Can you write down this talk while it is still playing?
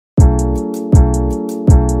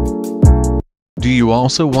Do you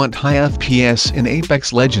also want high FPS in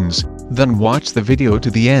Apex Legends? Then watch the video to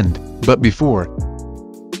the end, but before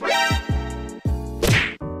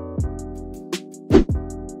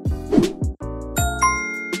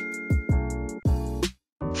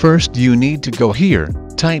first you need to go here,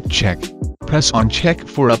 type check, press on check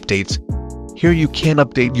for updates. Here you can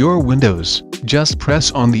update your Windows, just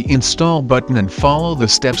press on the install button and follow the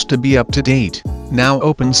steps to be up to date. Now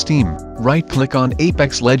open Steam, right click on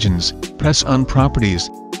Apex Legends, press on Properties.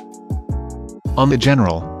 On the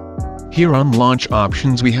General. Here on Launch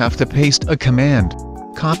Options we have to paste a command.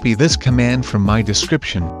 Copy this command from my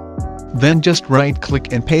description. Then just right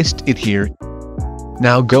click and paste it here.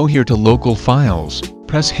 Now go here to Local Files,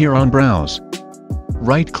 press here on Browse.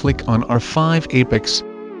 Right click on R5 Apex.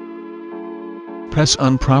 Press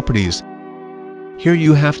on Properties. Here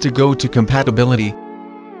you have to go to Compatibility.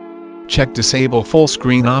 Check Disable Full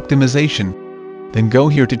Screen Optimization. Then go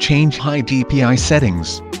here to change High DPI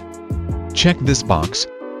settings. Check this box.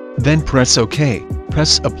 Then press OK,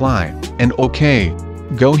 press Apply, and OK.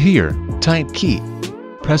 Go here, type key.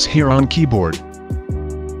 Press here on keyboard.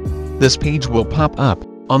 This page will pop up.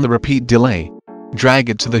 On the repeat delay, drag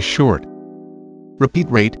it to the short.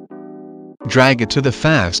 Repeat rate. Drag it to the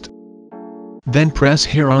fast. Then press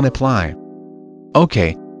here on Apply.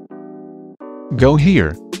 OK. Go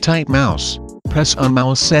here, type mouse, press on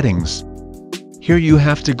mouse settings. Here you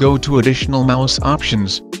have to go to additional mouse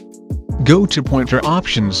options. Go to pointer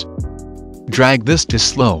options. Drag this to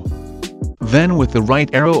slow. Then with the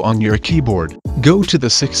right arrow on your keyboard, go to the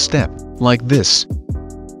 6th step, like this.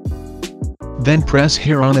 Then press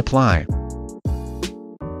here on Apply.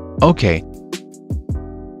 OK.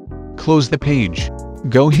 Close the page.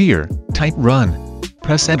 Go here, type Run.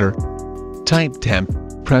 Press Enter. Type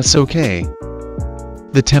temp, press OK.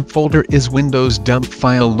 The temp folder is Windows dump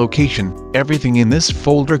file location. Everything in this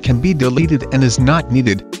folder can be deleted and is not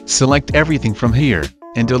needed. Select everything from here,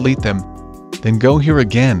 and delete them. Then go here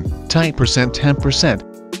again, type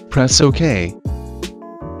 %temp%. Press OK.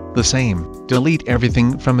 The same, delete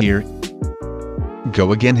everything from here.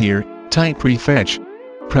 Go again here, type prefetch.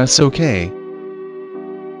 Press OK.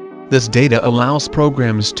 This data allows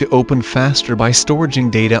programs to open faster by storing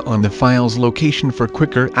data on the file's location for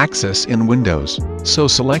quicker access in Windows. So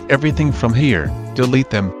select everything from here, delete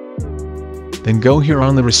them. Then go here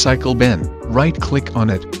on the recycle bin, right click on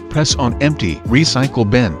it, press on empty recycle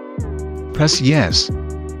bin. Press yes.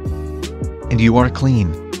 And you are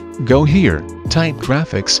clean. Go here, type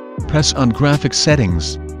graphics, press on graphics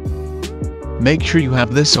settings. Make sure you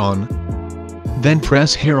have this on. Then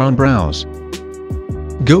press here on browse.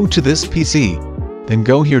 Go to this PC. Then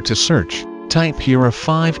go here to search, type here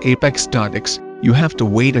R5 apex.x. You have to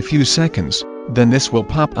wait a few seconds, then this will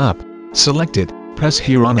pop up. Select it, press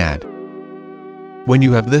here on add. When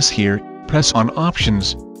you have this here, press on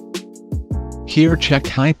options. Here check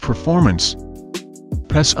high performance.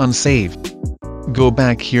 Press on save. Go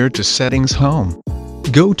back here to settings home.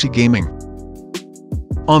 Go to gaming.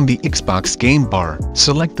 On the Xbox game bar,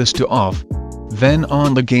 select this to off. Then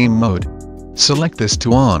on the game mode, select this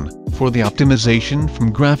to on, for the optimization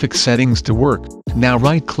from graphics settings to work. Now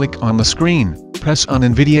right click on the screen, press on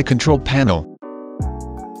NVIDIA control panel.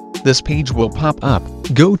 This page will pop up.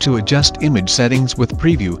 Go to adjust image settings with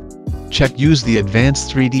preview. Check use the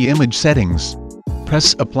advanced 3D image settings.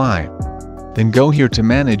 Press apply. Then go here to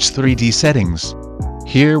manage 3D settings.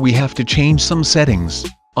 Here we have to change some settings.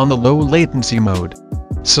 On the low latency mode,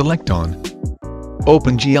 select on.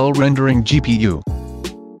 Open GL rendering GPU.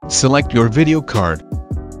 Select your video card.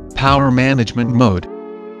 Power management mode.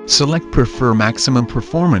 Select prefer maximum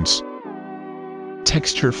performance.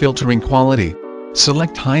 Texture filtering quality.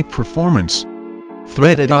 Select high performance.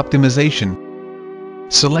 Threaded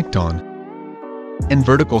optimization. Select on. And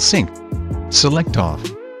vertical sync. Select off.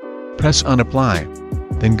 Press on apply.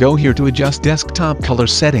 Then go here to adjust desktop color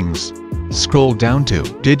settings. Scroll down to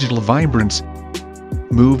digital vibrance.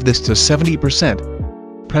 Move this to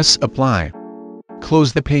 70%. Press apply.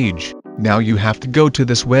 Close the page. Now you have to go to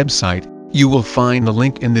this website. You will find the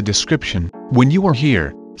link in the description. When you are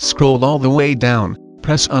here, scroll all the way down.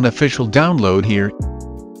 Press on official download here.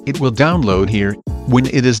 It will download here. When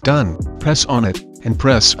it is done, press on it, and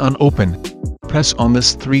press on open. Press on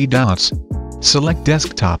this 3 dots. Select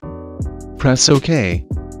desktop. Press OK.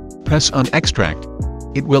 Press on extract.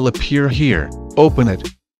 It will appear here. Open it.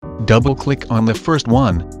 Double click on the first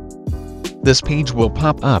one. This page will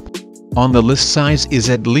pop up. On the list size is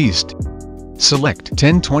at least. Select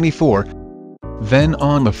 1024. Then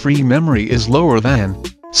on the free memory is lower than.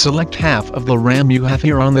 Select half of the RAM you have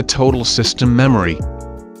here on the total system memory.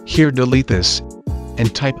 Here delete this.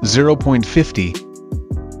 And type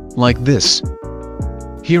 0.50. Like this.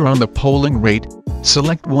 Here on the polling rate,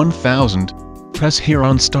 select 1000, press here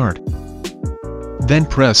on Start. Then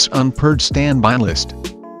press on Purge Standby List.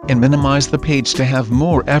 And minimize the page to have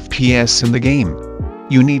more FPS in the game.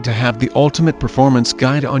 You need to have the ultimate performance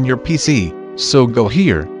guide on your PC, so go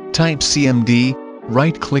here, type CMD,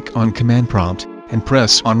 right-click on Command Prompt, and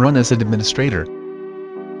press on Run as Administrator.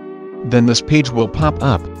 Then this page will pop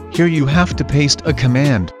up. Here you have to paste a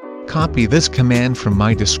command. Copy this command from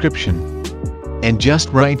my description. And just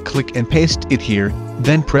right-click and paste it here,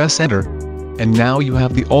 then press Enter. And now you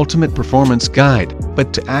have the ultimate performance guide,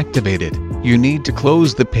 but to activate it, you need to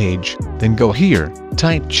close the page, then go here,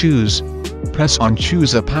 type Choose, press on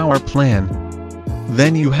Choose a Power Plan.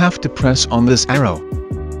 Then you have to press on this arrow.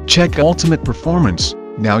 Check Ultimate Performance,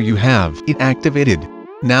 now you have it activated.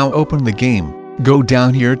 Now open the game, go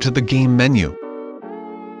down here to the game menu.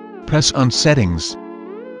 Press on Settings.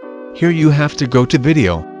 Here you have to go to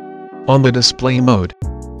Video. On the display mode,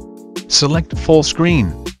 select Full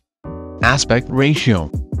Screen. Aspect Ratio,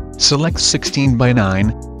 select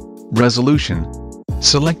 16:9. Resolution,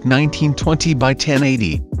 select 1920 by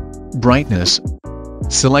 1080. Brightness,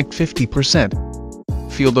 select 50%.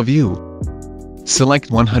 Field of view,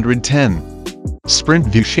 select 110. Sprint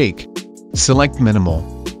view shake, select minimal.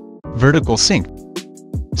 Vertical sync,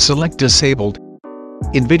 select disabled.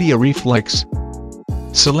 NVIDIA reflex,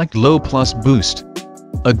 select low plus boost.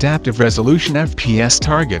 Adaptive resolution FPS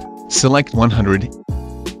target, select 100.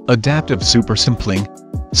 Adaptive super sampling,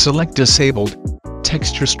 select disabled.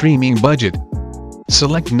 Texture streaming budget,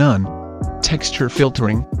 select none. Texture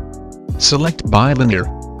filtering, select bilinear.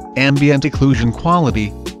 Ambient occlusion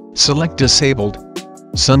quality, select disabled.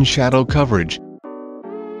 Sun shadow coverage,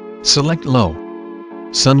 select low.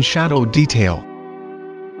 Sun shadow detail,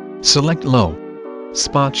 select low.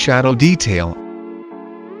 Spot shadow detail,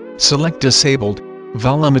 select disabled.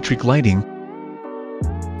 Volumetric lighting,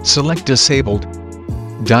 select disabled.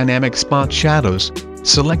 Dynamic spot shadows,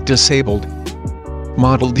 select disabled.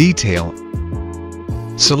 Model detail,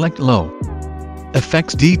 select low.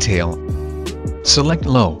 Effects detail, select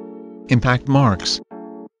low. Impact marks,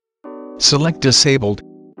 select disabled.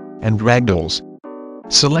 And ragdolls,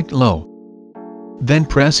 select low. Then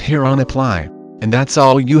press here on Apply, and that's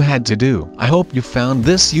all you had to do. I hope you found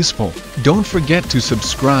this useful. Don't forget to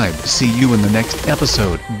subscribe. See you in the next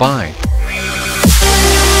episode. Bye.